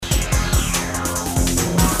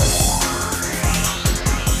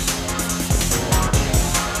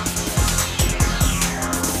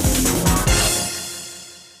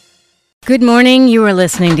Good morning. You are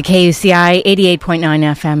listening to KUCI 88.9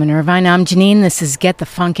 FM in Irvine. I'm Janine. This is Get the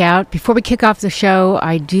Funk Out. Before we kick off the show,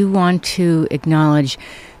 I do want to acknowledge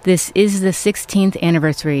this is the 16th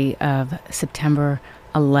anniversary of September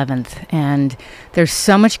 11th, and there's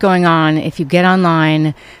so much going on. If you get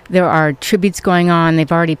online, there are tributes going on.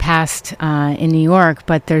 They've already passed in New York,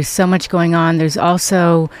 but there's so much going on. There's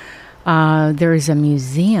also there is a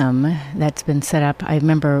museum that's been set up. I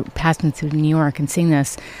remember passing through New York and seeing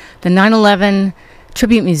this. The 9/11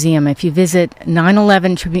 Tribute Museum. If you visit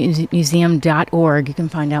 911tributemuseum.org, you can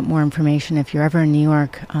find out more information. If you're ever in New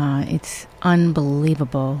York, it's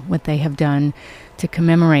unbelievable what they have done to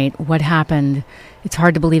commemorate what happened. It's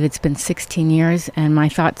hard to believe it's been 16 years, and my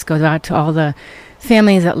thoughts go out to all the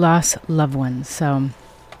families that lost loved ones. So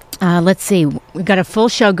let's see. We've got a full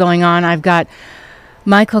show going on. I've got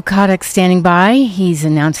Michael Kotek standing by. He's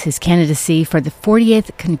announced his candidacy for the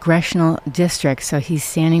 48th Congressional District, so he's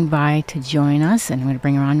standing by to join us, and I'm going to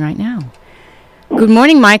bring her on right now. Good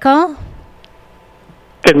morning, Michael.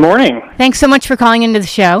 Good morning. Thanks so much for calling into the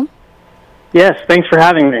show. Yes, thanks for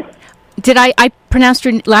having me. Did I pronounced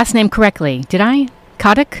your last name correctly? Did I?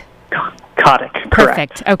 Kotek? Kotek, correct.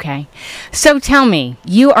 Perfect. Okay. So tell me,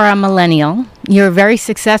 you are a millennial. You're very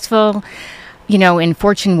successful, in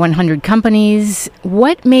Fortune 100 companies.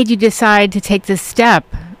 What made you decide to take this step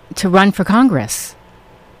to run for Congress?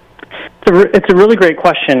 It's a really great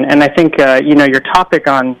question, and I think your topic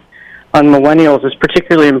on millennials is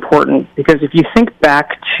particularly important because if you think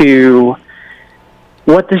back to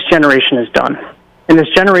what this generation has done, and this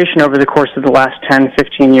generation over the course of the last 10,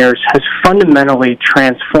 15 years has fundamentally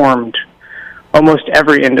transformed almost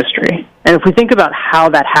every industry. And if we think about how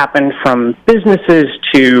that happened from businesses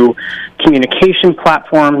to communication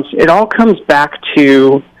platforms, it all comes back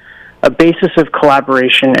to a basis of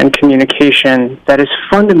collaboration and communication that is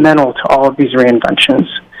fundamental to all of these reinventions.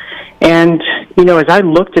 And, as I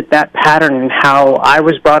looked at that pattern and how I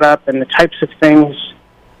was brought up and the types of things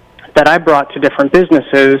that I brought to different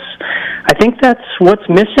businesses, I think that's what's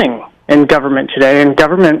missing in government today. And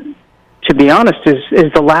government, to be honest,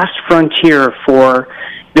 is the last frontier for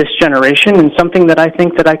this generation and something that I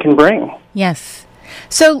think that I can bring. Yes.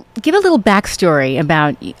 So give a little backstory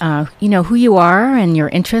about, who you are and your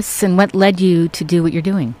interests and what led you to do what you're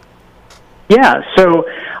doing. Yeah, so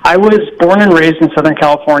I was born and raised in Southern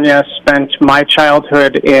California, spent my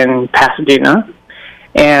childhood in Pasadena,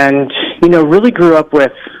 and, really grew up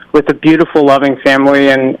with a beautiful, loving family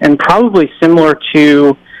and probably similar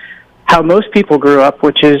to how most people grew up,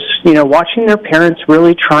 which is, watching their parents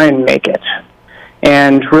really try and make it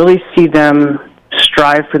and really see them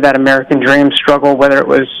strive for that American dream, struggle, whether it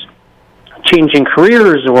was changing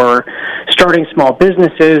careers or starting small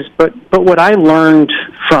businesses. But what I learned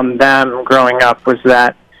from them growing up was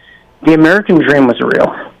that the American dream was real.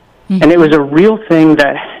 Mm-hmm. And it was a real thing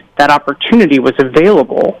that opportunity was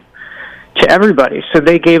available to everybody. So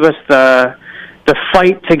they gave us the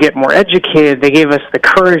fight to get more educated. They gave us the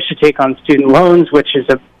courage to take on student loans, which is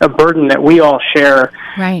a burden that we all share.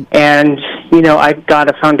 Right. And, I got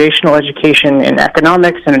a foundational education in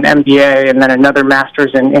economics and an MBA and then another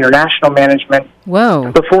master's in international management.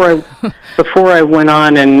 Whoa. Before I went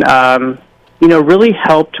on and, really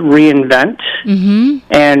helped reinvent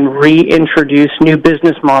and reintroduce new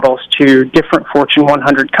business models to different Fortune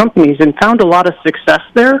 100 companies and found a lot of success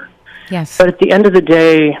there. Yes. But at the end of the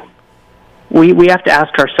day, we have to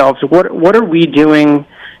ask ourselves, what are we doing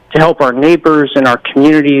to help our neighbors and our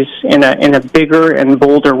communities in a bigger and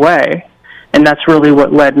bolder way? And that's really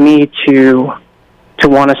what led me to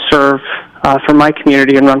want to serve for my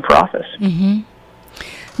community and run for office. Mm-hmm.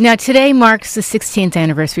 Now, today marks the 16th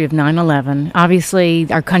anniversary of 9/11. Obviously,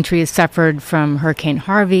 our country has suffered from Hurricane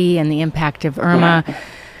Harvey and the impact of Irma.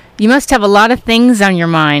 You must have a lot of things on your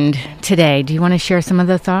mind today. Do you want to share some of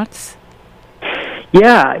the thoughts?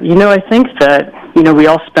 Yeah, I think that, we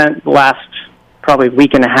all spent the last probably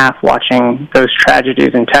week and a half watching those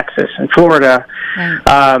tragedies in Texas and Florida. Right.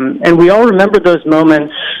 And we all remember those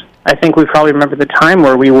moments. I think we probably remember the time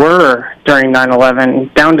where we were during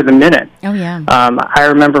 9/11 down to the minute. Oh, yeah. I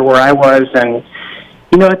remember where I was, and,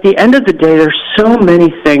 at the end of the day, there's so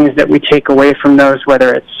many things that we take away from those,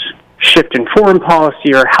 whether it's shift in foreign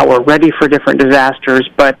policy or how we're ready for different disasters.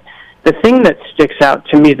 But the thing that sticks out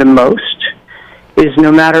to me the most is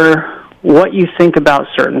no matter what you think about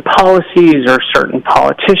certain policies or certain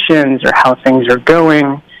politicians or how things are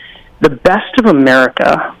going, the best of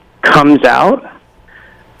America comes out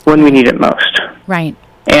when we need it most. Right.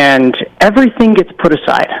 And everything gets put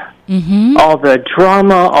aside. Mm-hmm. All the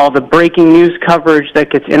drama, all the breaking news coverage that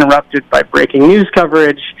gets interrupted by breaking news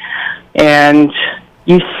coverage. And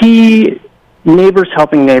you see neighbors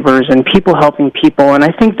helping neighbors and people helping people. And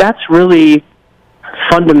I think that's really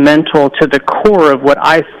fundamental to the core of what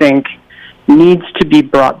I think needs to be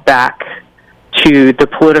brought back to the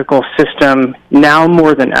political system now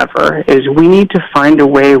more than ever, is we need to find a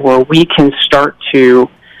way where we can start to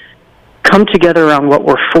come together around what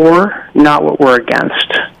we're for, not what we're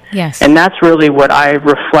against. Yes. And that's really what I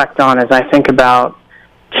reflect on as I think about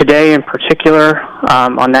today in particular,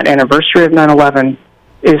 on that anniversary of 9/11,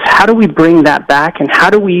 is how do we bring that back, and how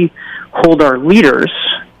do we hold our leaders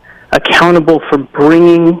accountable for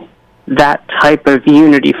bringing that type of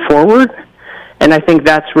unity forward. And I think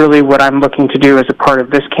that's really what I'm looking to do as a part of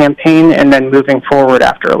this campaign and then moving forward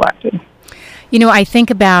after elected. You know, I think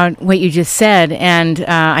about what you just said, and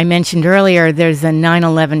I mentioned earlier there's a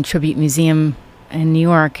 9/11 Tribute Museum in New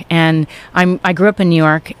York, and I grew up in New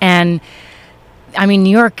York, and I mean, New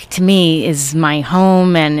York to me is my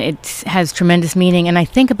home, and it has tremendous meaning. And I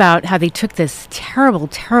think about how they took this terrible,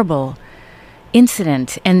 terrible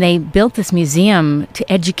incident, and they built this museum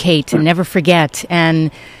to educate and never forget,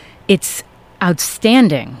 and it's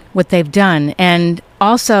outstanding what they've done. And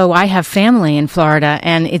also, I have family in Florida,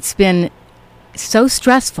 and it's been so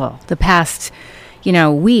stressful the past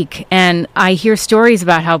week, and I hear stories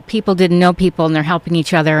about how people didn't know people and they're helping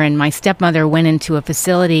each other. And my stepmother went into a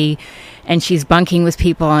facility and she's bunking with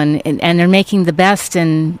people, and they're making the best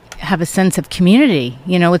and have a sense of community,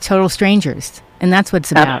 with total strangers. And that's what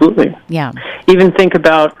it's about. Absolutely. Yeah. Even think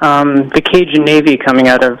about the Cajun Navy coming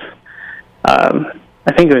out of,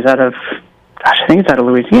 I think it's out of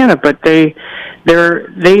Louisiana, but they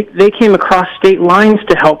came across state lines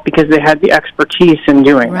to help because they had the expertise in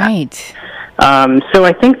doing that. Right. So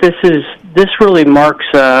I think this really marks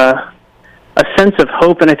a sense of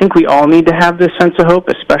hope, and I think we all need to have this sense of hope,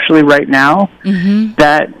 especially right now,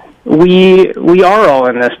 that we are all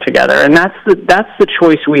in this together, and that's the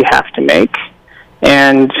choice we have to make.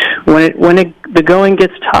 And when the going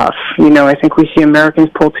gets tough, I think we see Americans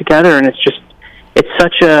pull together, and it's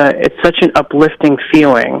such an uplifting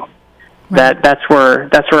feeling. Right. That's where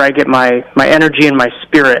I get my energy and my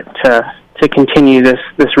spirit to continue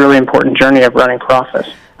this really important journey of running for office.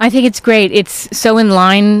 I think it's great. It's so in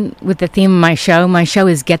line with the theme of my show. My show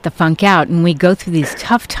is Get the Funk Out, and we go through these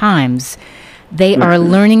tough times. They are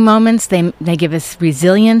learning moments. They give us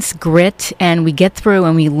resilience, grit, and we get through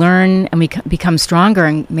and we learn and we become stronger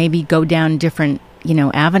and maybe go down different,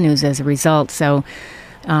 avenues as a result. So,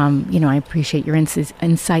 I appreciate your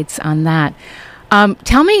insights on that.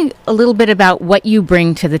 Tell me a little bit about what you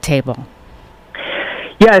bring to the table.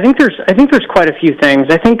 Yeah, I think there's quite a few things.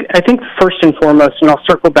 I think first and foremost, and I'll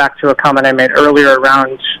circle back to a comment I made earlier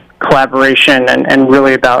around collaboration and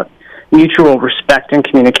really about mutual respect and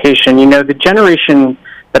communication. The generation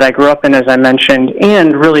that I grew up in, as I mentioned,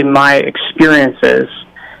 and really my experiences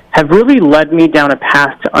have really led me down a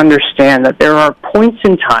path to understand that there are points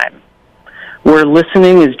in time where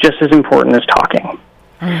listening is just as important as talking.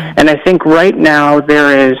 And I think right now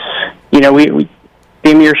there is, we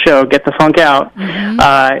theme of your show, Get the Funk Out.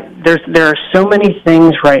 There are so many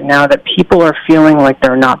things right now that people are feeling like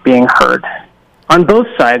they're not being heard. On both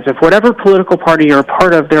sides of whatever political party you're a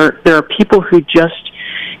part of, there are people who just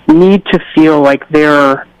need to feel like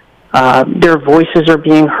their voices are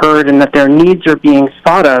being heard and that their needs are being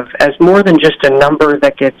thought of as more than just a number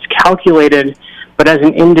that gets calculated, but as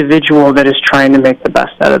an individual that is trying to make the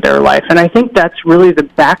best out of their life. And I think that's really the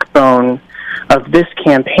backbone of this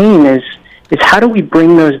campaign is how do we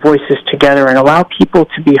bring those voices together and allow people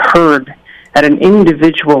to be heard at an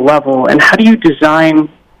individual level, and how do you design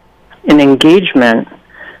an engagement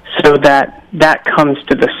so that comes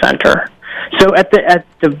to the center. So at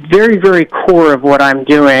the very, very core of what I'm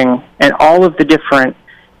doing and all of the different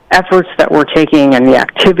efforts that we're taking and the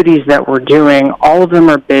activities that we're doing, all of them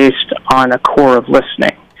are based on a core of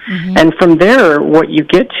listening. And from there, what you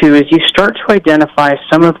get to is you start to identify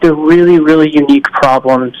some of the really, really unique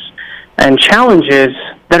problems and challenges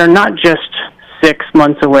that are not just 6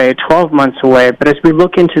 months away, 12 months away, but as we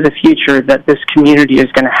look into the future that this community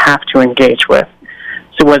is going to have to engage with.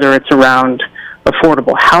 So whether it's around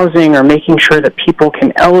affordable housing or making sure that people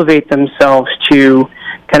can elevate themselves to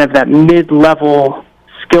kind of that mid-level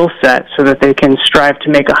skill set so that they can strive to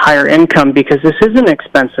make a higher income, because this is an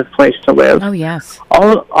expensive place to live. Oh, yes.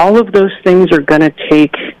 All of those things are going to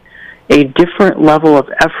take a different level of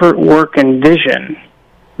effort, work, and vision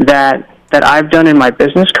that I've done in my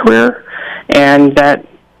business career, and that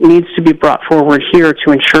needs to be brought forward here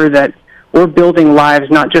to ensure that we're building lives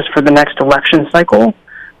not just for the next election cycle,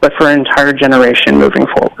 but for an entire generation moving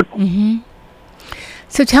forward.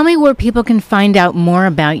 So tell me where people can find out more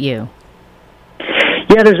about you.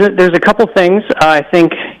 Yeah, there's a couple things. I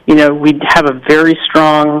think, We have a very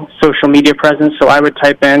strong social media presence, so I would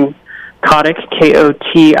type in Kotick,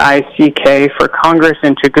 K-O-T-I-C-K, for Congress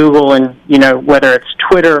into Google, and, whether it's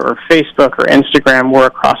Twitter or Facebook or Instagram, we're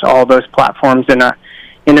across all those platforms in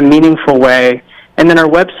a meaningful way. And then our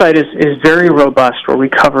website is very robust, where we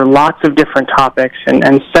cover lots of different topics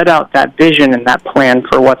and set out that vision and that plan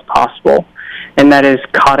for what's possible. And that is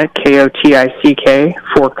Kotick, K-O-T-I-C-K,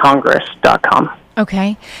 for Congress.com.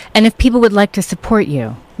 Okay. And if people would like to support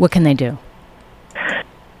you, what can they do?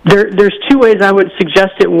 There's two ways I would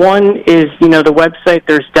suggest it. One is, the website.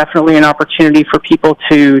 There's definitely an opportunity for people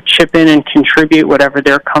to chip in and contribute whatever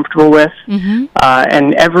they're comfortable with. Mm-hmm.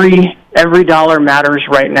 And every dollar matters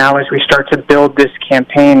right now as we start to build this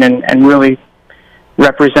campaign and really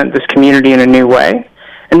represent this community in a new way.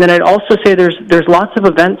 And then I'd also say there's lots of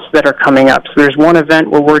events that are coming up. So there's one event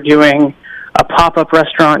where we're doing a pop-up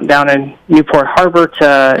restaurant down in Newport Harbor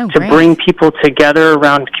to bring people together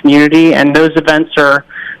around community, and those events are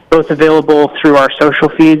both available through our social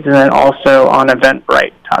feeds and then also on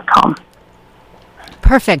Eventbrite.com.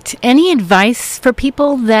 Perfect. Any advice for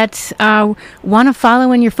people that want to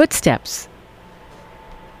follow in your footsteps?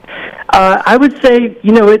 I would say,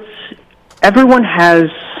 everyone has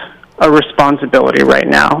a responsibility right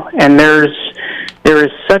now, and there is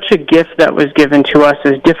such a gift that was given to us,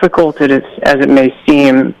 as difficult as it may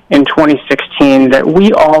seem in 2016, that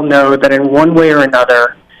we all know that in one way or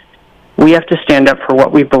another, we have to stand up for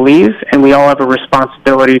what we believe, and we all have a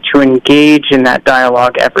responsibility to engage in that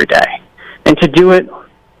dialogue every day, and to do it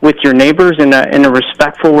with your neighbors in a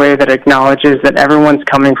respectful way that acknowledges that everyone's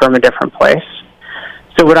coming from a different place.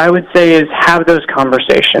 So what I would say is have those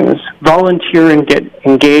conversations, volunteer and get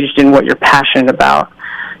engaged in what you're passionate about,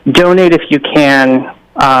 donate if you can,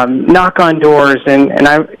 knock on doors,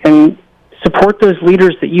 and support those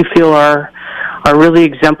leaders that you feel are really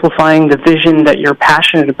exemplifying the vision that you're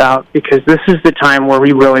passionate about, because this is the time where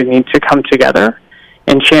we really need to come together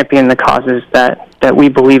and champion the causes that we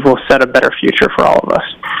believe will set a better future for all of us.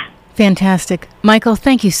 Fantastic. Michael,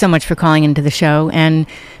 thank you so much for calling into the show, and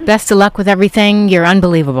best of luck with everything. You're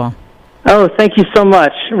unbelievable. Oh, thank you so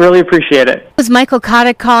much. Really appreciate it. It was Michael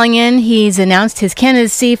Kotick calling in. He's announced his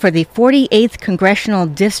candidacy for the 48th Congressional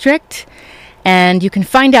District. And you can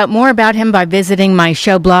find out more about him by visiting my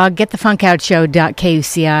show blog,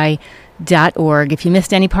 getthefunkoutshow.kuci.org. If you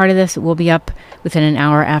missed any part of this, it will be up within an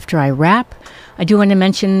hour after I wrap. I do want to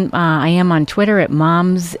mention I am on Twitter at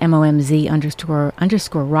moms, MOMZ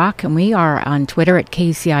 _rock, and we are on Twitter at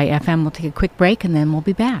KUCI FM. We'll take a quick break, and then we'll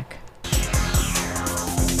be back.